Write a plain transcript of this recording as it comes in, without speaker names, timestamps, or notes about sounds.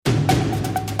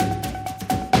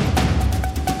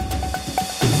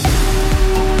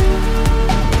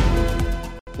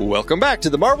Welcome back to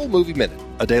the Marvel Movie Minute,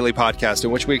 a daily podcast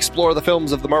in which we explore the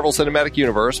films of the Marvel Cinematic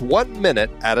Universe 1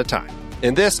 minute at a time.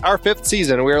 In this, our 5th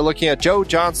season, we are looking at Joe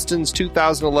Johnston's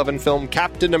 2011 film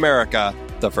Captain America,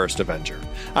 The First Avenger.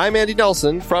 I'm Andy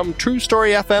Nelson from True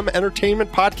Story FM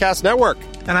Entertainment Podcast Network.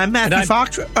 And I'm Matthew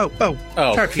Fox.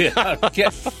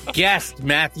 Guest,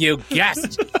 Matthew,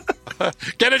 guest.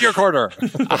 Get in your corner.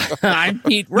 I'm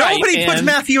Pete Wright. Nobody puts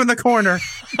Matthew in the corner.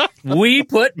 We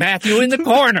put Matthew in the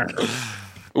corner.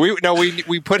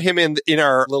 We put him in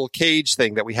our little cage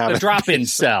thing that we have. The drop-in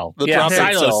cell. The drop-in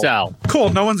silo cell.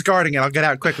 Cool. No one's guarding it. I'll get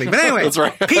out quickly. But anyway, That's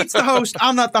right. Pete's the host.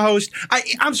 I'm not the host.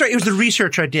 I'm sorry. It was the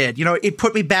research I did. You know, it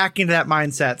put me back into that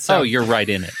mindset. So you're right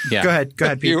in it. Yeah. Go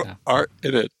ahead, Pete. You are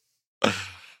in it.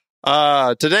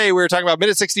 Today we're talking about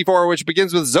minute 64, which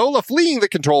begins with Zola fleeing the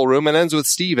control room and ends with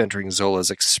Steve entering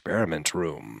Zola's experiment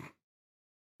room.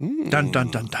 Dun, dun,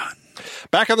 dun, dun.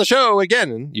 Back on the show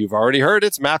again, you've already heard,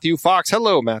 it's Matthew Fox.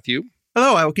 Hello, Matthew.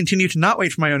 Hello. I will continue to not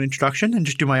wait for my own introduction and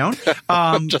just do my own.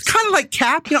 Kind of like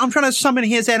Cap. You know, I'm trying to summon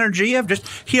his energy of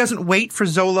he doesn't wait for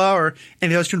Zola or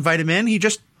any of those to invite him in. He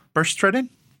just bursts right in.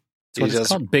 That's what it's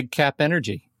called. Big Cap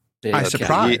energy. I'm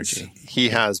surprised. He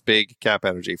has big Cap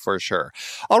energy for sure.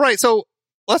 All right, so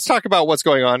let's talk about what's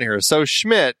going on here. So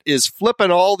Schmidt is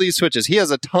flipping all these switches. He has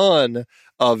a ton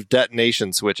of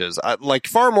detonation switches, like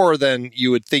far more than you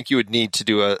would think you would need to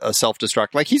do a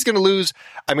self-destruct. Like he's going to lose.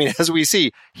 I mean, as we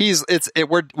see,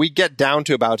 we get down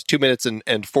to about 2 minutes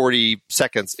and 40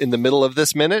 seconds in the middle of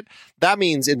this minute. That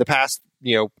means in the past,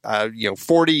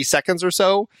 40 seconds or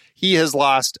so, he has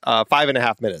lost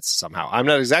 5.5 minutes somehow. I'm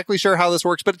not exactly sure how this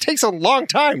works, but it takes a long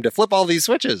time to flip all these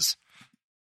switches.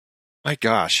 My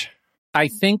gosh. I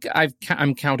think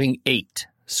I'm counting 8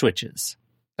 switches.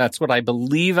 That's what I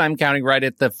believe I'm counting right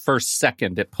at the first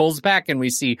second. It pulls back and we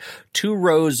see 2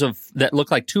 rows that look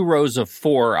like 2 rows of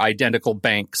 4 identical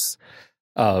banks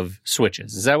of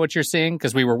switches. Is that what you're seeing?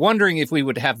 Because we were wondering if we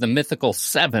would have the mythical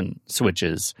 7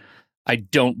 switches. I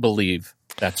don't believe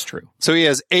that's true. So he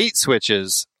has 8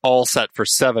 switches all set for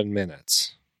 7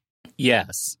 minutes.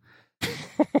 Yes.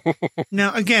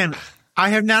 Now, again, I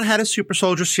have not had a super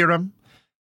soldier serum.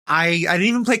 I didn't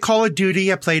even play Call of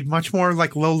Duty. I played much more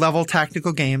like low-level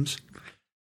tactical games.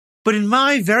 But in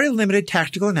my very limited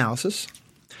tactical analysis,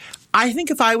 I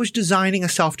think if I was designing a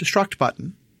self-destruct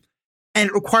button and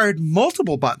it required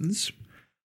multiple buttons,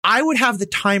 I would have the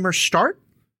timer start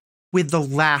with the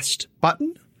last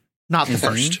button, not the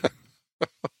first.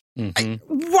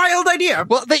 Wild idea.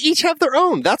 Well, they each have their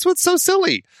own. That's what's so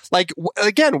silly. Like,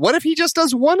 again, what if he just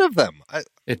does one of them?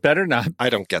 It better not. I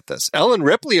don't get this. Ellen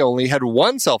Ripley only had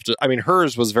one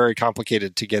hers was very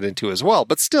complicated to get into as well,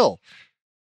 but still.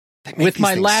 With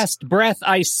my last breath,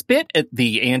 I spit at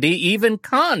thee, Andy. Even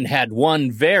Khan had one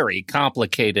very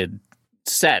complicated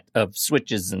set of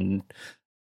switches and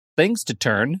things to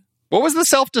turn. What was the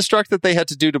self-destruct that they had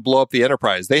to do to blow up the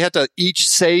Enterprise? They had to each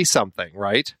say something,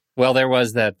 right? Well, there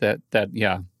was that,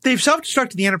 yeah. They've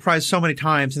self-destructed the Enterprise so many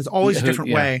times, and it's always a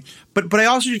different way. But I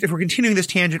also, if we're continuing this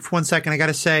tangent for 1 second, I got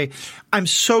to say, I'm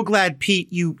so glad, Pete,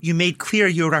 you made clear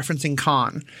you were referencing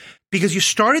Khan. Because you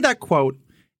started that quote,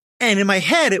 and in my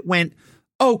head it went,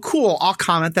 oh, cool, I'll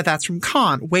comment that that's from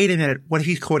Khan. Wait a minute, what if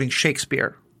he's quoting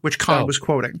Shakespeare? Which Khan was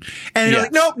quoting. And you're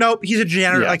like, nope, he's a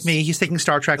degenerate like me. He's taking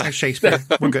Star Trek like Shakespeare.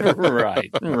 We're good.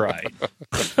 Right.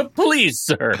 Please,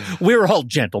 sir. We're all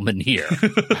gentlemen here.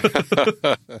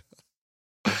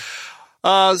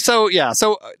 So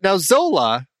now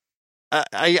Zola,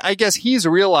 I guess he's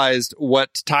realized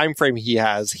what time frame he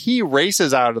has. He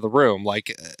races out of the room.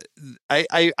 Like,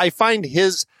 I find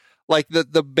his, like,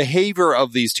 the behavior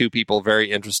of these two people very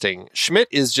interesting. Schmidt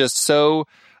is just so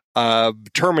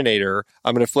Terminator,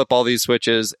 I'm going to flip all these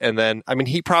switches, and then, I mean,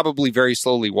 he probably very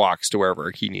slowly walks to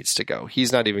wherever he needs to go.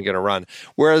 He's not even going to run.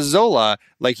 Whereas Zola,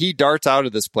 like, he darts out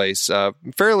of this place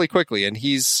fairly quickly, and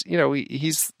he's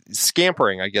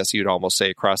scampering, I guess you'd almost say,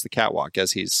 across the catwalk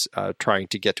as he's trying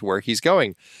to get to where he's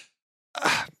going.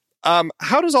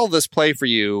 How does all this play for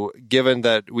you, given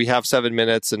that we have 7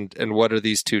 minutes, and what are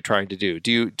these two trying to do?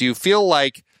 Do you feel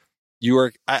like you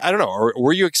were, I don't know, or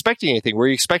were you expecting anything? Were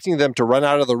you expecting them to run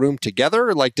out of the room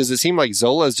together? Like, does it seem like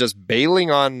Zola is just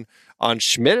bailing on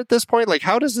Schmidt at this point? Like,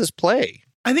 how does this play?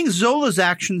 I think Zola's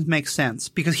actions make sense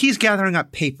because he's gathering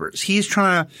up papers. He's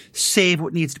trying to save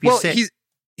what needs to be saved.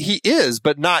 He is,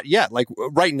 but not yet. Like,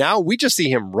 right now, we just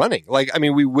see him running. Like, I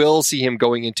mean, we will see him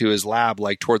going into his lab,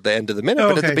 like, toward the end of the minute.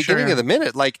 But at the beginning of the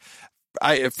minute, like,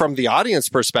 from the audience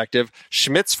perspective,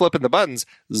 Schmidt's flipping the buttons.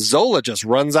 Zola just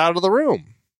runs out of the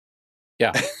room.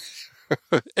 Yeah.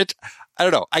 I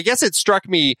don't know. I guess it struck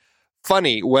me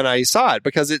funny when I saw it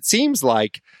because it seems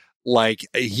like like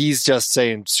he's just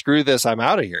saying, "Screw this, I'm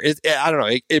out of here." I don't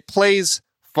know. It plays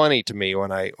funny to me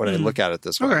when I look at it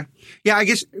this way. Okay. Yeah, I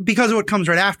guess because of what comes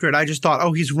right after it, I just thought,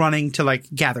 oh, he's running to like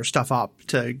gather stuff up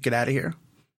to get out of here.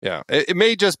 Yeah, it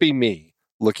may just be me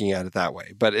looking at it that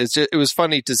way, but it was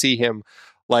funny to see him,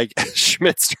 like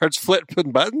Schmidt starts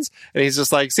flipping buttons and he's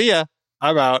just like, "See ya,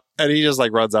 I'm out," and he just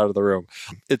like runs out of the room.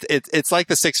 It's like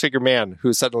the Six-Figure Man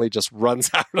who suddenly just runs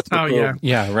out of the room.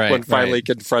 Yeah, right. When finally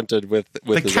confronted with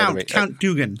the his Count, enemy. Count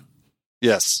Dugan.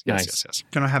 Yes, Nice. yes.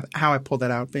 Don't know how I pulled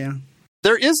that out, but yeah.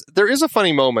 There is a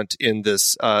funny moment in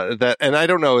this that, and I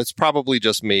don't know, it's probably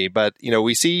just me, but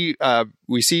we see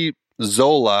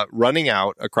Zola running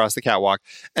out across the catwalk,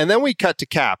 and then we cut to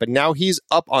Cap, and now he's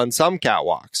up on some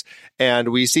catwalks, and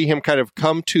we see him kind of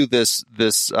come to this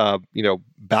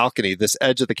balcony, this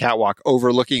edge of the catwalk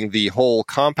overlooking the whole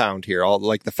compound here, all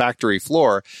like the factory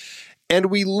floor. And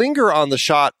we linger on the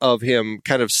shot of him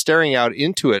kind of staring out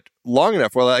into it long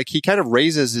enough where like he kind of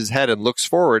raises his head and looks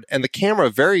forward, and the camera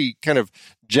very kind of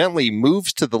gently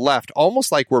moves to the left, almost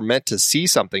like we're meant to see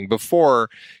something before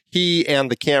he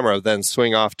and the camera then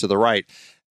swing off to the right.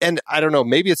 And I don't know,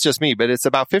 maybe it's just me, but it's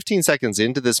about 15 seconds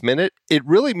into this minute. It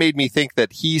really made me think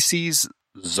that he sees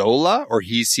Zola or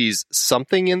he sees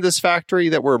something in this factory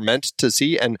that we're meant to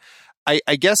see. And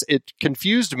I guess it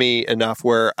confused me enough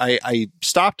where I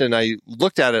stopped and I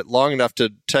looked at it long enough to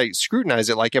scrutinize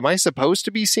it. Like, am I supposed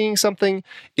to be seeing something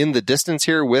in the distance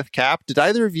here with Cap? Did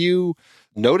either of you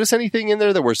notice anything in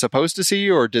there that we're supposed to see,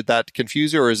 or did that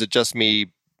confuse you, or is it just me,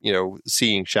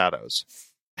 seeing shadows?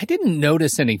 I didn't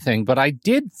notice anything, but I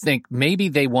did think maybe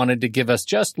they wanted to give us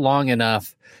just long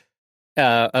enough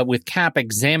with Cap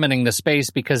examining the space,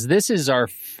 because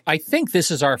I think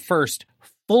this is our first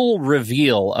full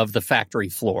reveal of the factory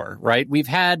floor, right? We've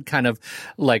had kind of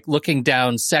like looking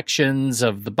down sections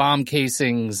of the bomb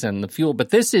casings and the fuel,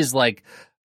 but this is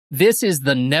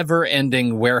the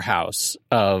never-ending warehouse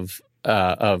of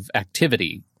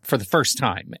activity for the first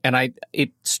time. And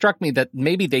it struck me that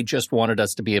maybe they just wanted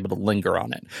us to be able to linger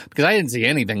on it, because I didn't see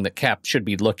anything that Cap should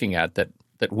be looking at that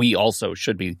we also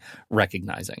should be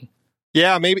recognizing.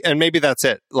 Yeah, maybe that's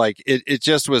it. Like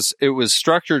it was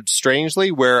structured strangely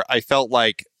where I felt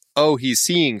like, oh, he's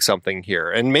seeing something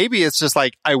here. And maybe it's just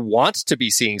like, I want to be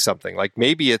seeing something. Like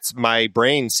maybe it's my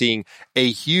brain seeing a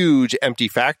huge empty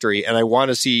factory and I want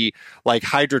to see like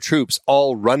Hydra troops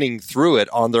all running through it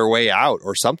on their way out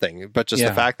or something. But just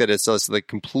the fact that it's just the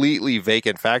completely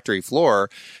vacant factory floor,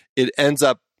 it ends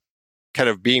up kind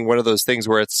of being one of those things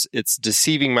where it's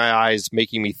deceiving my eyes,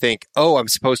 making me think, oh, I'm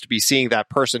supposed to be seeing that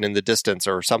person in the distance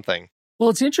or something. Well,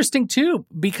 it's interesting, too,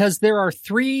 because there are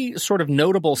 3 sort of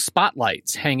notable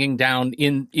spotlights hanging down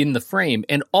in the frame,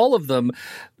 and all of them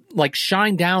like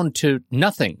shine down to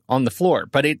nothing on the floor.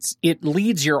 But it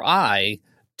leads your eye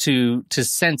to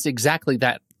sense exactly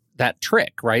that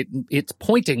trick, right? It's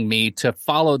pointing me to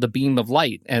follow the beam of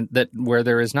light and that where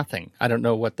there is nothing. I don't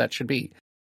know what that should be.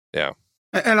 Yeah.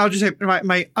 And I'll just say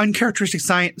my uncharacteristic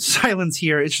silence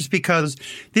here is just because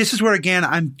this is where, again,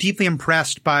 I'm deeply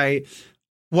impressed by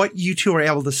what you two are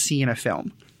able to see in a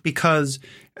film. Because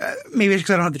maybe it's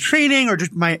because I don't have the training, or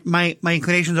just my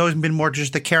inclination has always been more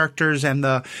just the characters and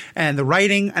the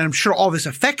writing. And I'm sure all this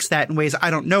affects that in ways I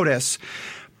don't notice.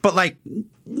 But like,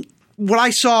 what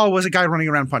I saw was a guy running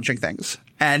around punching things.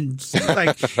 And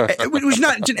like, it was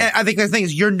not, I think the thing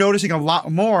is you're noticing a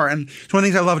lot more. And it's one of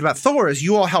the things I loved about Thor is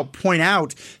you all helped point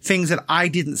out things that I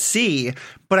didn't see,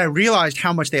 but I realized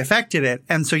how much they affected it.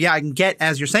 And so, yeah, I can get,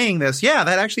 as you're saying this, yeah,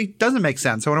 that actually doesn't make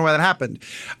sense. I wonder why that happened.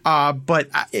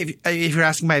 But if you're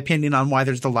asking my opinion on why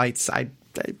there's the lights, I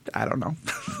don't know.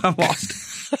 I'm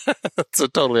lost. So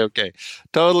totally okay.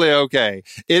 Totally okay.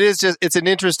 It's an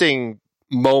interesting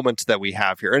moment that we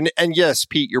have here. And yes,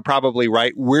 Pete, you're probably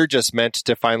right. We're just meant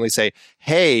to finally say,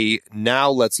 hey, now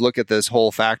let's look at this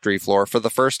whole factory floor for the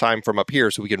first time from up here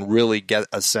so we can really get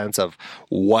a sense of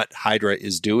what Hydra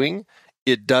is doing.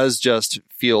 It does just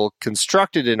feel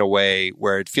constructed in a way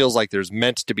where it feels like there's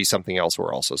meant to be something else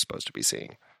we're also supposed to be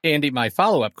seeing. Andy, my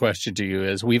follow-up question to you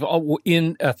is,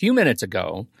 in a few minutes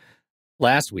ago,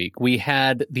 last week, we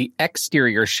had the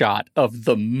exterior shot of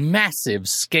the massive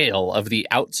scale of the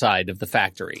outside of the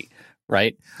factory,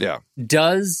 right? Yeah.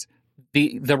 Does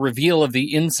the reveal of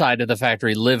the inside of the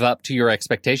factory live up to your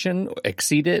expectation,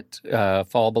 exceed it,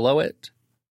 fall below it?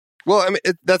 Well, I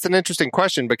mean, that's an interesting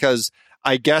question, because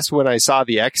I guess when I saw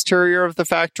the exterior of the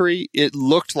factory, it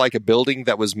looked like a building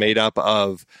that was made up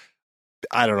of,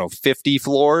 I don't know, 50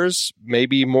 floors,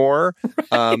 maybe more,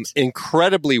 right.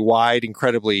 Incredibly wide,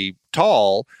 incredibly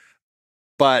tall.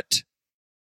 But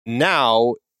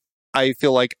now I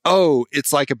feel like, oh,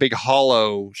 it's like a big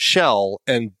hollow shell,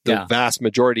 and the vast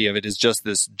majority of it is just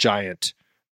this giant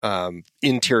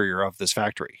interior of this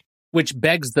factory. Which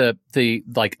begs the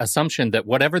like assumption that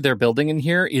whatever they're building in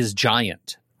here is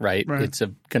giant, right? It's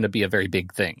going to be a very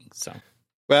big thing. So,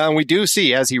 well, and we do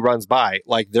see as he runs by,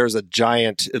 like there's a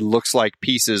giant. It looks like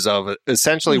pieces of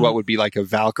essentially what would be like a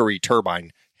Valkyrie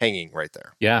turbine hanging right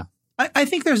there. Yeah, I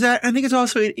think there's that. I think it's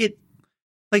also it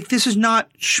like this is not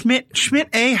Schmidt.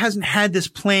 Schmidt hasn't had this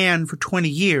plan for 20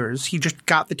 years. He just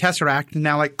got the Tesseract and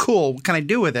now like, cool, what can I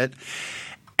do with it?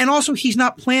 And also, he's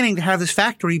not planning to have this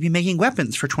factory be making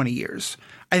weapons for 20 years.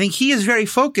 I think he is very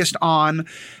focused on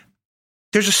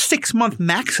there's a 6-month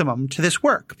maximum to this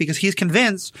work because he's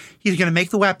convinced he's going to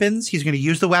make the weapons, he's going to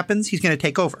use the weapons, he's going to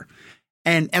take over.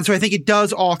 And so I think it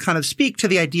does all kind of speak to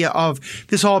the idea of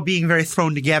this all being very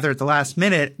thrown together at the last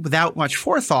minute without much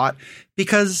forethought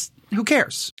because who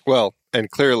cares? Well,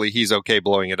 and clearly he's okay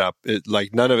blowing it up.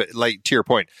 Like none of it, like to your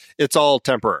point, it's all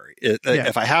temporary.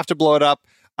 If I have to blow it up,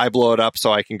 I blow it up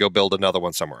so I can go build another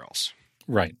one somewhere else.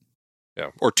 Right. Yeah.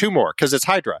 Or 2 more, because it's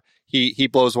Hydra. He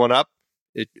blows one up,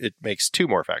 it makes 2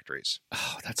 more factories.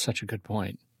 Oh, that's such a good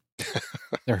point.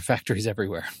 There are factories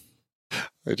everywhere.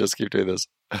 I just keep doing this.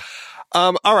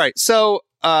 All right. So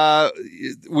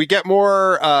we get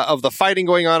more of the fighting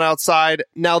going on outside.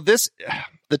 Now the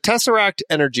Tesseract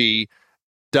energy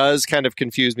does kind of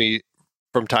confuse me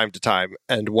from time to time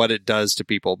and what it does to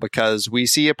people, because we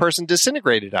see a person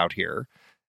disintegrated out here.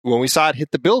 When we saw it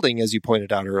hit the building, as you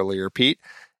pointed out earlier, Pete,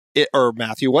 or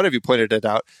Matthew, one of you pointed it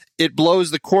out, it blows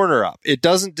the corner up. It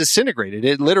doesn't disintegrate it.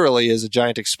 It literally is a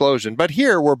giant explosion. But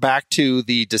here we're back to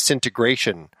the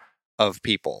disintegration of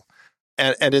people.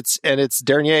 And it's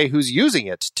Dernier who's using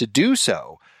it to do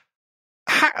so.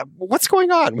 What's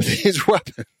going on with these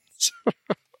weapons?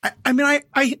 I mean,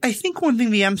 I think one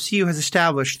thing the MCU has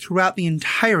established throughout the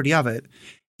entirety of it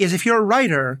is if you're a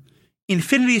writer,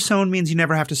 Infinity Stone means you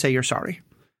never have to say you're sorry.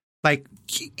 Like,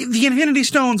 the Infinity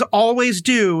Stones always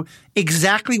do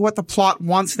exactly what the plot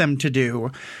wants them to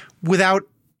do without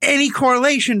any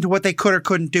correlation to what they could or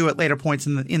couldn't do at later points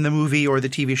in the movie or the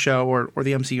TV show or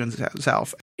the MCU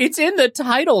itself. It's in the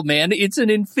title, man. It's an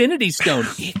Infinity Stone.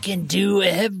 It can do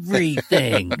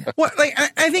everything. Well, like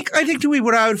I think Dewey,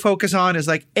 what I would focus on is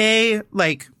like the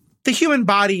human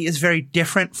body is very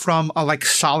different from a like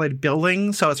solid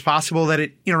building, so it's possible that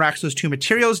it interacts with those 2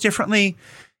 materials differently.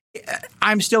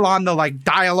 I'm still on the like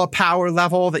dial-up power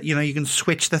level that, you know, you can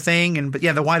switch the thing but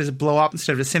then why does it blow up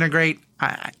instead of disintegrate?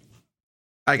 I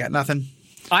got nothing.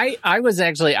 I was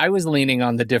leaning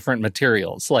on the different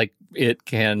materials. Like it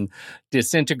can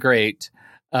disintegrate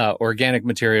organic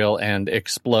material and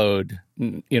explode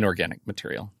inorganic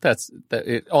material. That's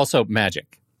it. Also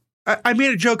magic. I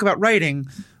made a joke about writing,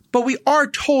 but we are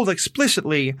told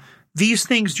explicitly these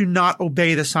things do not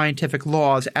obey the scientific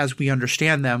laws as we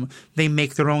understand them. They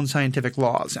make their own scientific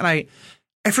laws. And I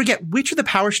forget which of the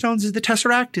Power Stones is the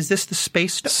Tesseract. Is this the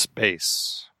Space Stone?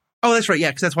 Space. Oh, that's right.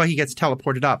 Yeah, because that's why he gets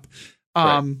teleported up.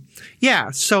 Right.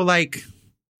 Yeah, so like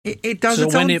it does. So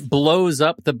its when own... it blows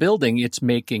up the building, it's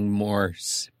making more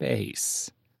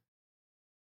space.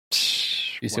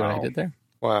 You see what I did there?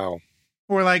 Wow.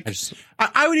 Or like,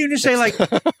 I would even just say like,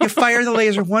 you fire the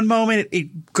laser one moment,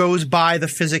 it goes by the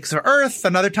physics of Earth.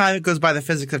 Another time it goes by the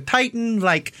physics of Titan.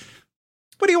 Like,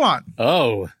 what do you want?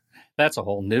 Oh, that's a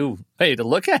whole new way to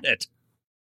look at it.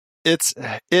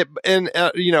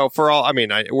 For all, I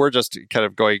mean, we're just kind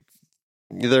of going,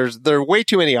 there are way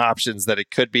too many options that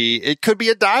it could be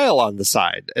a dial on the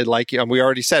side. And like we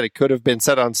already said, it could have been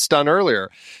set on stun earlier.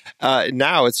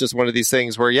 Now it's just one of these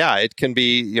things where, it can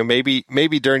be, maybe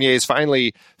Dernier's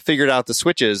finally figured out the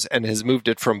switches and has moved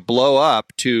it from blow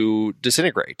up to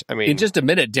disintegrate. I mean, in just a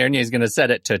minute, Dernier's going to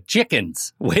set it to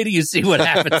chickens. Wait till you see what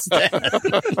happens then.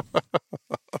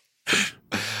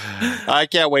 I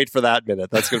can't wait for that minute.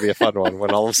 That's going to be a fun one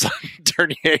when all of a sudden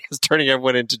Dernier is turning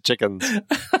everyone into chickens.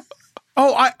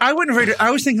 Oh, I wouldn't have.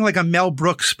 I was thinking like a Mel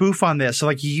Brooks spoof on this. So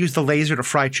like you use the laser to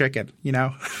fry chicken,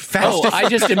 Fast. I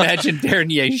just imagined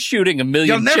Dernier shooting a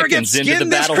million chickens into the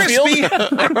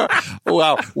battlefield.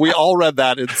 Wow, we all read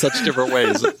that in such different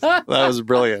ways. That was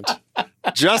brilliant.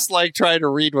 Just like trying to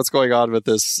read what's going on with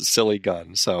this silly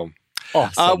gun. So.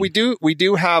 Awesome. We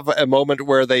do have a moment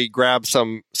where they grab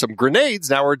some grenades.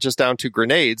 Now we're just down to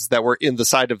grenades that were in the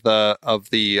side of the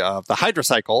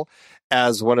hydrocycle.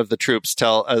 As one of the troops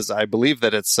as I believe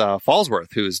that it's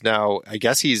Falsworth, who's now, I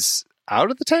guess he's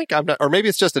out of the tank. I'm not, or maybe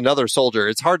it's just another soldier.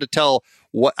 It's hard to tell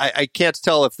what. I can't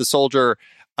tell if the soldier.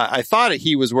 I thought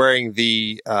he was wearing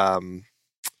the.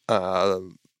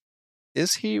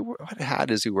 Is he? What hat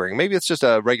is he wearing? Maybe it's just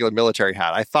a regular military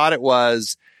hat. I thought it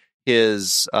was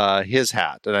his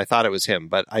hat, and I thought it was him,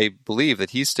 but I believe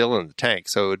that he's still in the tank.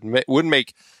 So it wouldn't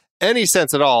make any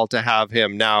sense at all to have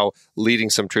him now leading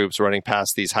some troops running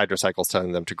past these hydrocycles,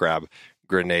 telling them to grab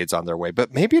grenades on their way.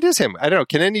 But maybe it is him. I don't know.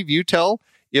 Can any of you tell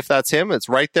if that's him? It's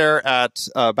right there at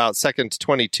about second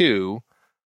 22.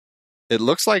 It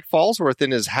looks like Falsworth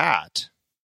in his hat.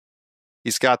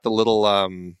 He's got the little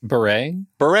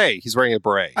beret. He's wearing a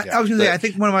beret. I was going to say, I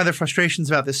think one of my other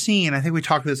frustrations about the scene, I think we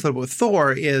talked about this a little bit with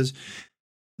Thor, is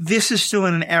this is still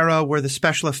in an era where the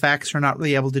special effects are not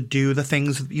really able to do the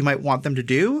things that you might want them to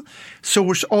do. So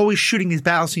we're always shooting these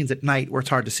battle scenes at night where it's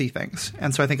hard to see things.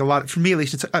 And so I think a lot, for me at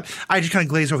least, it's I just kind of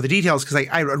glaze over the details because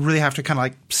I really have to kind of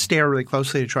like stare really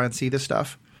closely to try and see this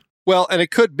stuff. Well, and it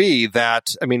could be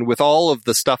that, I mean, with all of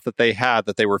the stuff that they had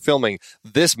that they were filming,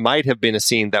 this might have been a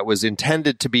scene that was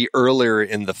intended to be earlier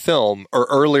in the film or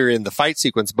earlier in the fight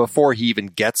sequence before he even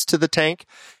gets to the tank.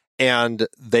 And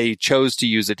they chose to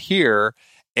use it here.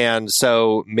 And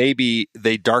so maybe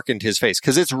they darkened his face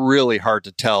because it's really hard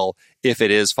to tell if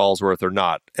it is Falsworth or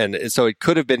not. And so it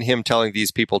could have been him telling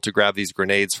these people to grab these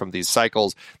grenades from these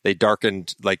cycles. They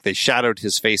darkened, like they shadowed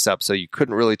his face up so you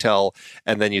couldn't really tell.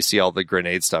 And then you see all the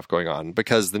grenade stuff going on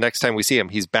because the next time we see him,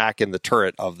 he's back in the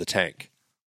turret of the tank.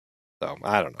 So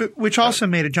I don't know. Which also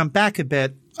made it jump back a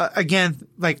bit. Again,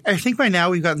 like I think by now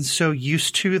we've gotten so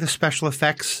used to the special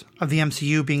effects of the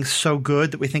MCU being so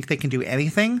good that we think they can do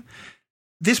anything.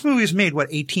 This movie was made,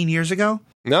 18 years ago?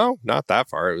 No, not that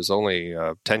far. It was only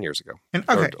 10 years ago. And,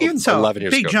 okay, even so, 11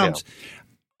 years big ago, jumps. Yeah.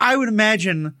 I would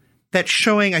imagine that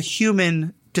showing a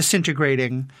human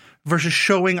disintegrating versus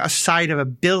showing a side of a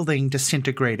building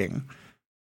disintegrating,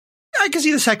 I can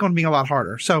see the second one being a lot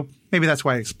harder. So maybe that's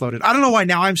why it exploded. I don't know why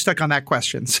now I'm stuck on that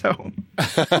question. So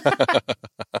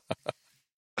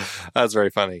that's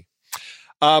very funny.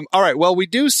 All right. Well, we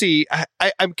do see,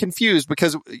 I'm confused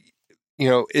because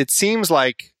it seems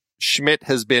like Schmidt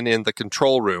has been in the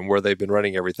control room where they've been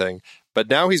running everything, but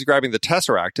now he's grabbing the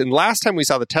Tesseract. And last time we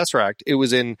saw the Tesseract, it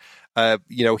was in,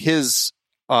 his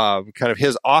kind of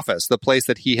his office, the place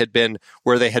that he had been,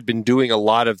 where they had been doing a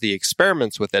lot of the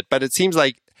experiments with it. But it seems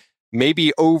like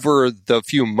maybe over the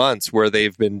few months where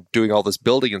they've been doing all this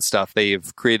building and stuff,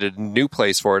 they've created a new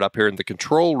place for it up here in the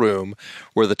control room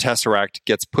where the Tesseract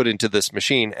gets put into this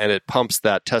machine and it pumps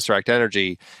that Tesseract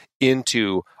energy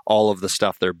into all of the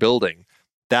stuff they're building.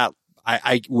 That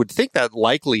I would think that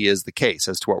likely is the case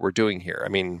as to what we're doing here. I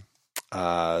mean,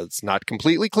 it's not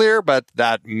completely clear, but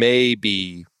that may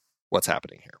be what's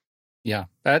happening here. Yeah,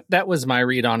 that was my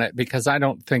read on it because I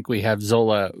don't think we have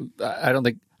Zola.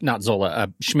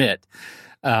 Schmidt.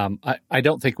 I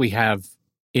don't think we have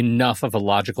enough of a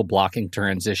logical blocking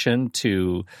transition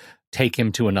to take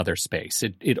him to another space.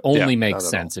 It only makes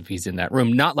sense if he's in that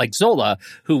room. Not like Zola,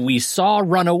 who we saw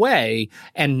run away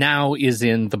and now is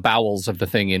in the bowels of the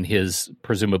thing in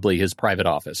presumably his private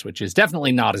office, which is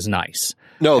definitely not as nice.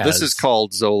 No, this is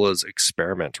called Zola's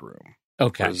experiment room.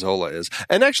 Okay. Where Zola is.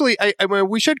 And actually, I mean,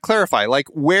 we should clarify, like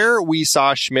where we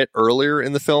saw Schmidt earlier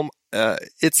in the film,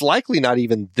 it's likely not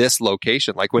even this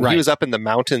location. Like when he was up in the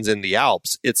mountains in the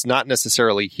Alps, it's not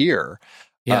necessarily here.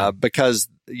 Yeah. Because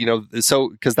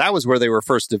that was where they were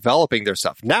first developing their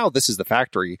stuff. Now this is the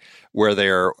factory where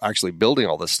they're actually building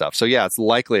all this stuff. So yeah, it's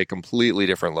likely a completely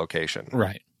different location.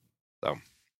 Right. So,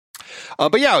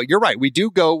 but yeah, you're right. We do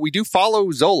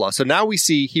follow Zola. So now we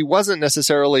see he wasn't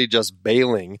necessarily just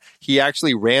bailing. He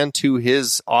actually ran to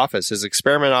his office, his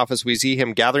experiment office. We see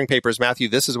him gathering papers. Matthew,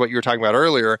 this is what you were talking about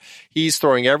earlier. He's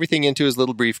throwing everything into his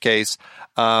little briefcase.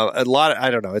 I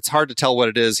don't know. It's hard to tell what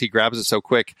it is. He grabs it so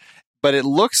quick. But it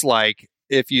looks like,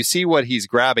 if you see what he's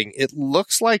grabbing, it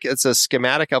looks like it's a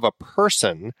schematic of a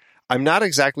person. I'm not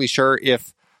exactly sure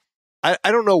if, I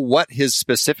don't know what his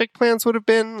specific plans would have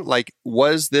been. Like,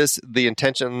 was this the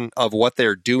intention of what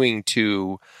they're doing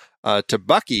to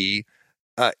Bucky?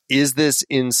 Is this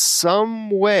in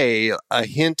some way a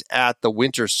hint at the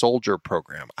Winter Soldier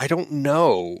program? I don't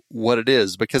know what it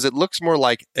is because it looks more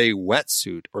like a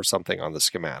wetsuit or something on the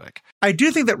schematic. I do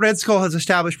think that Red Skull has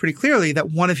established pretty clearly that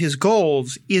one of his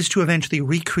goals is to eventually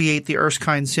recreate the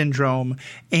Erskine syndrome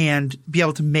and be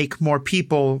able to make more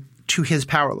people to his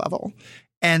power level.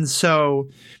 And so,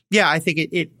 yeah, I think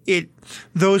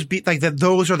those are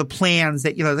the plans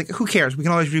that, like, who cares? We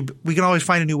can always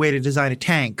find a new way to design a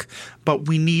tank, but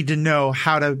we need to know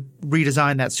how to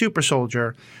redesign that super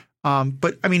soldier.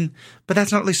 But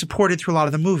that's not really supported through a lot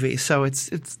of the movie. So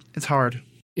it's hard.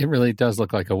 It really does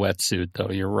look like a wetsuit, though.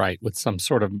 You're right, with some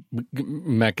sort of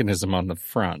mechanism on the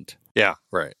front. Yeah,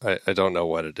 right. I don't know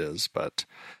what it is, but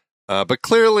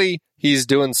clearly he's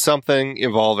doing something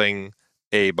involving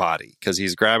a body because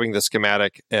he's grabbing the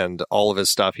schematic and all of his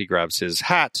stuff. He grabs his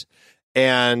hat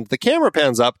And the camera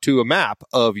pans up to a map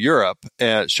of Europe,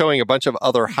 showing a bunch of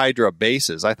other Hydra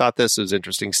bases. I thought this was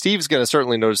interesting. Steve's going to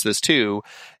certainly notice this too.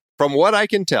 From what I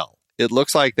can tell, it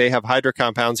looks like they have Hydra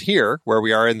compounds here, where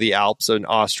we are in the Alps in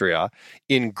Austria,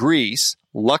 in Greece,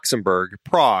 Luxembourg,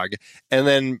 Prague, and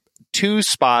then 2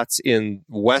 spots in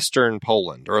Western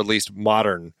Poland, or at least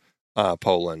modern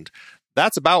Poland.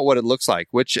 That's about what it looks like,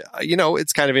 which,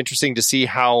 it's kind of interesting to see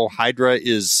how Hydra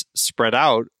is spread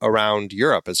out around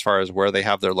Europe as far as where they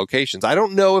have their locations. I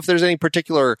don't know if there's any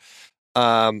particular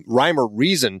rhyme or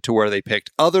reason to where they picked,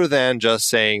 other than just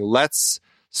saying, let's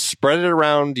spread it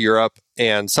around Europe,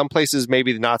 and some places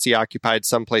maybe Nazi occupied,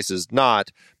 some places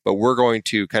not, but we're going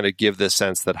to kind of give this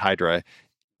sense that Hydra,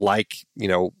 like,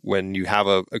 when you have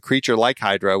a creature like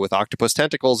Hydra with octopus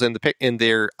tentacles in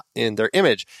their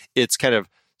image, it's kind of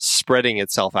spreading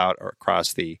itself out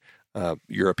across the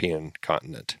European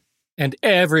continent. And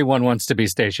everyone wants to be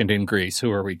stationed in Greece.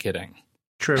 Who are we kidding?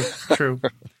 True.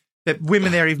 The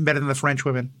women there are even better than the French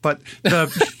women, but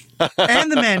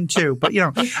and the men too. But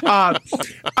the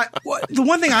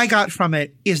one thing I got from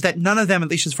it is that none of them, at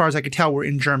least as far as I could tell, were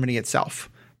in Germany itself.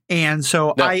 And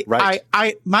so my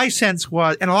sense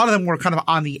was, and a lot of them were kind of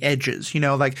on the edges,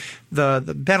 like the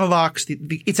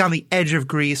Benelux, it's on the edge of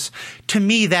Greece. To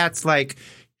me, that's like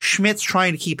Schmidt's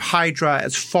trying to keep Hydra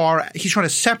he's trying to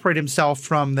separate himself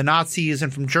from the Nazis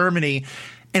and from Germany,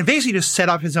 and basically just set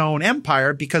up his own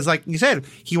empire because, like you said,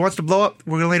 he wants to blow up.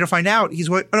 We're going to later find out.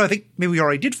 I think maybe we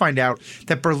already did find out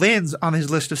that Berlin's on his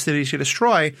list of cities to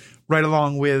destroy, right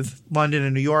along with London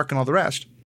and New York and all the rest.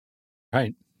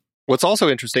 Right. What's also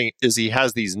interesting is he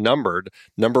has these numbered.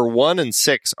 Number 1 and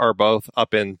 6 are both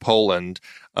up in Poland.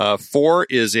 4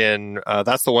 is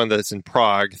that's the one that's in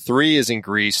Prague. 3 is in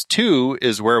Greece. 2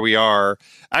 is where we are.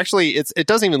 Actually, it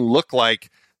doesn't even look like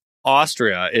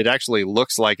Austria. It actually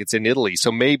looks like it's in Italy.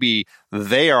 So maybe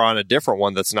they are on a different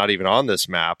one that's not even on this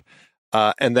map.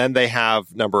 And then they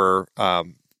have number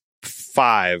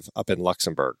 5 up in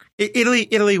Luxembourg.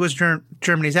 Italy was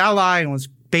Germany's ally and was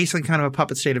basically kind of a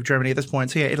puppet state of Germany at this point.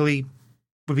 So yeah, Italy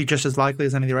would be just as likely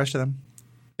as any of the rest of them.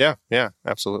 Yeah,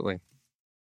 absolutely.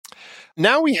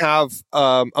 Now we have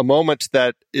a moment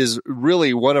that is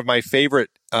really one of my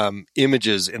favorite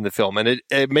images in the film. And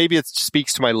maybe it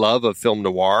speaks to my love of film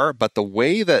noir, but the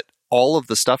way that all of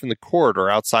the stuff in the corridor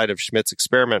outside of Schmidt's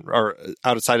experiment, or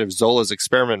outside of Zola's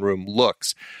experiment room,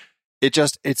 looks,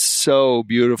 it's so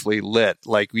beautifully lit.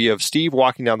 Like, we have Steve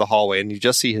walking down the hallway and you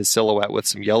just see his silhouette with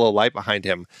some yellow light behind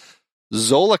him.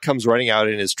 Zola comes running out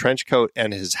in his trench coat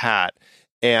and his hat,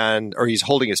 or he's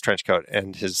holding his trench coat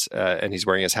and he's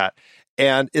wearing his hat.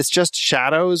 And it's just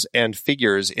shadows and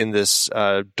figures in this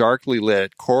darkly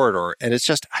lit corridor. And it's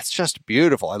just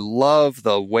beautiful. I love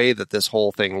the way that this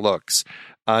whole thing looks.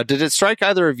 Did it strike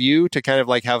either of you to kind of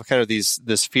like have kind of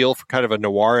this feel for kind of a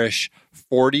noirish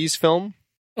 40s film?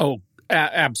 Oh,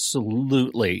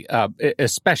 absolutely.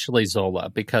 Especially Zola,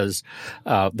 because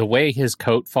the way his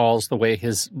coat falls, the way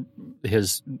his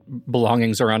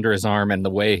belongings are under his arm, and the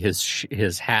way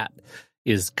his hat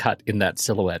is cut in that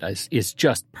silhouette is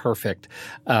just perfect.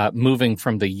 Moving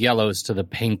from the yellows to the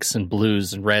pinks and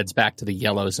blues and reds back to the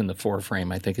yellows in the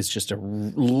foreframe, I think is just a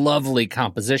lovely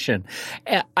composition.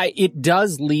 It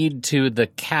does lead to the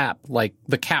cap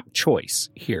choice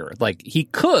here. Like, he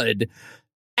could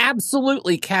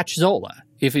absolutely catch Zola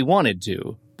if he wanted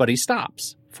to, but he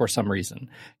stops for some reason.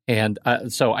 And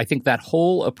so I think that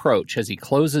whole approach, as he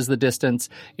closes the distance,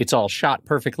 it's all shot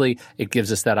perfectly. It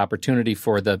gives us that opportunity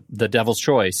for the devil's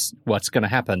choice. What's going to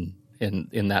happen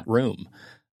in that room?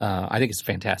 I think it's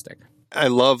fantastic. I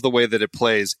love the way that it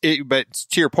plays. But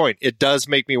to your point, it does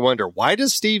make me wonder, why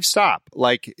does Steve stop?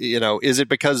 Like, is it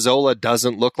because Zola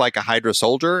doesn't look like a Hydra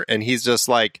soldier and he's just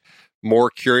like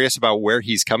more curious about where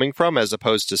he's coming from, as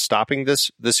opposed to stopping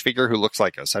this figure who looks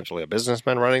like essentially a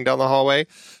businessman running down the hallway?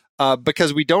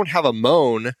 Because we don't have a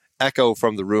moan echo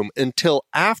from the room until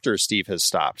after Steve has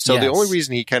stopped. So The only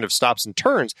reason he kind of stops and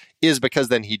turns is because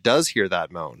then he does hear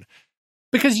that moan.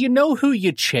 Because you know who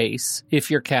you chase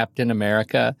if you're Captain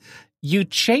America? You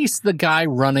chase the guy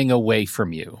running away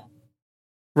from you,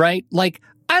 right? Like,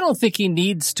 I don't think he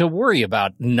needs to worry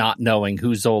about not knowing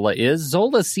who Zola is.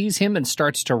 Zola sees him and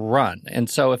starts to run. And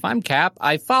so if I'm Cap,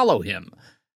 I follow him.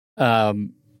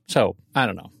 So, I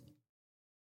don't know.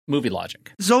 Movie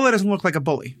logic. Zola doesn't look like a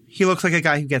bully. He looks like a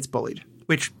guy who gets bullied,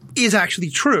 which is actually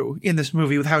true in this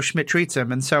movie with how Schmidt treats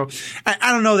him. And so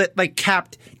I don't know that like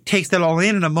Cap takes that all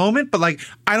in a moment, but like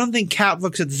I don't think Cap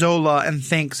looks at Zola and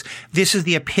thinks this is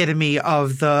the epitome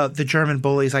of the German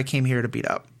bullies I came here to beat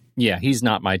up. Yeah, he's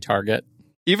not my target.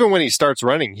 Even when he starts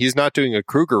running, he's not doing a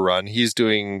Kruger run. He's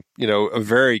doing, a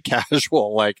very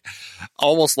casual, like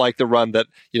almost like the run that,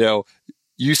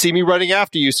 you see me running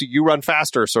after you, so you run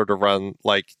faster sort of run,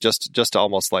 like just to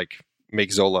almost like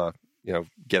make Zola,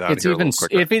 get out of here a little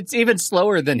quicker. If it's even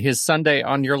slower than his Sunday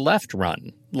on your left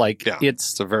run. Like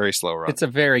it's a very slow run. It's a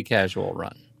very casual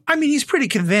run. I mean, he's pretty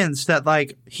convinced that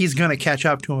like he's going to catch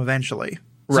up to him eventually.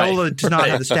 Right. Zola does not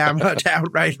have the stamina to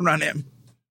outright run him.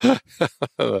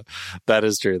 That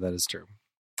is true.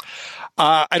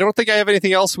 I don't think I have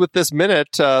anything else with this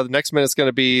minute. The next minute is going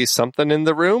to be something in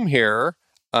the room here,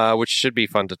 which should be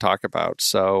fun to talk about.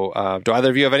 So do either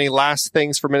of you have any last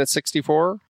things for minute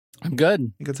 64? I'm good.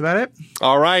 I think that's about it.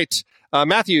 All right.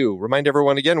 Matthew, remind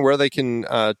everyone again where they can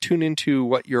tune into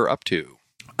what you're up to.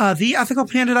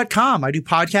 TheEthicalPanda.com. I do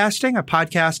podcasting. I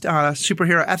podcast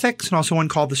superhero ethics and also one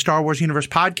called the Star Wars Universe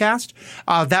Podcast.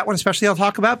 That one especially I'll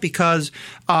talk about because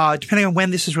depending on when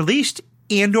this is released,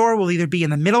 Andor will either be in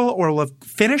the middle or will have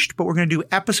finished, but we're going to do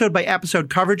episode by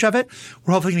episode coverage of it.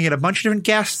 We're hopefully going to get a bunch of different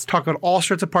guests, talk about all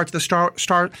sorts of parts of the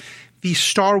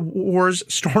Star Wars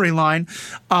storyline.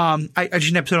 I just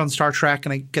did an episode on Star Trek,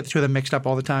 and I get the two of them mixed up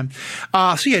all the time.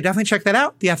 So yeah, definitely check that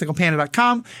out,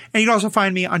 theethicalpanda.com. And you can also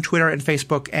find me on Twitter and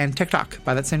Facebook and TikTok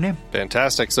by that same name.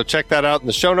 Fantastic. So check that out in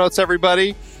the show notes,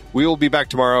 everybody. We will be back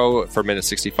tomorrow for minute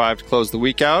 65 to close the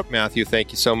week out. Matthew,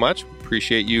 thank you so much.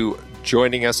 Appreciate you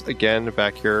joining us again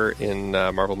back here in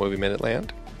Marvel Movie Minute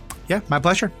Land. Yeah, my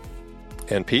pleasure.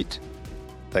 And Pete,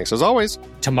 thanks as always.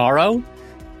 Tomorrow,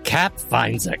 Cap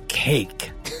finds a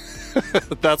cake.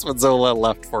 That's what Zola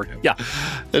left for him. Yeah.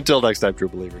 Until next time, true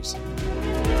believers.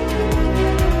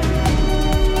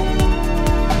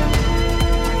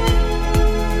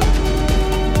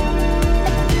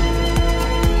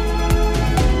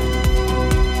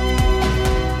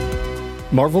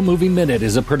 Marvel Movie Minute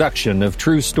is a production of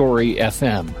True Story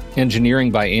FM.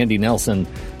 Engineering by Andy Nelson.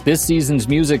 This season's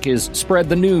music is Spread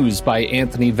the News by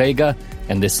Anthony Vega,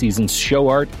 and this season's show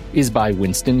art is by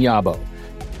Winston Yabo.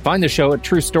 Find the show at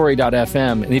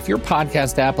truestory.fm, and if your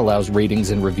podcast app allows ratings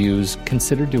and reviews,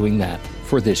 consider doing that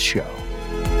for this show.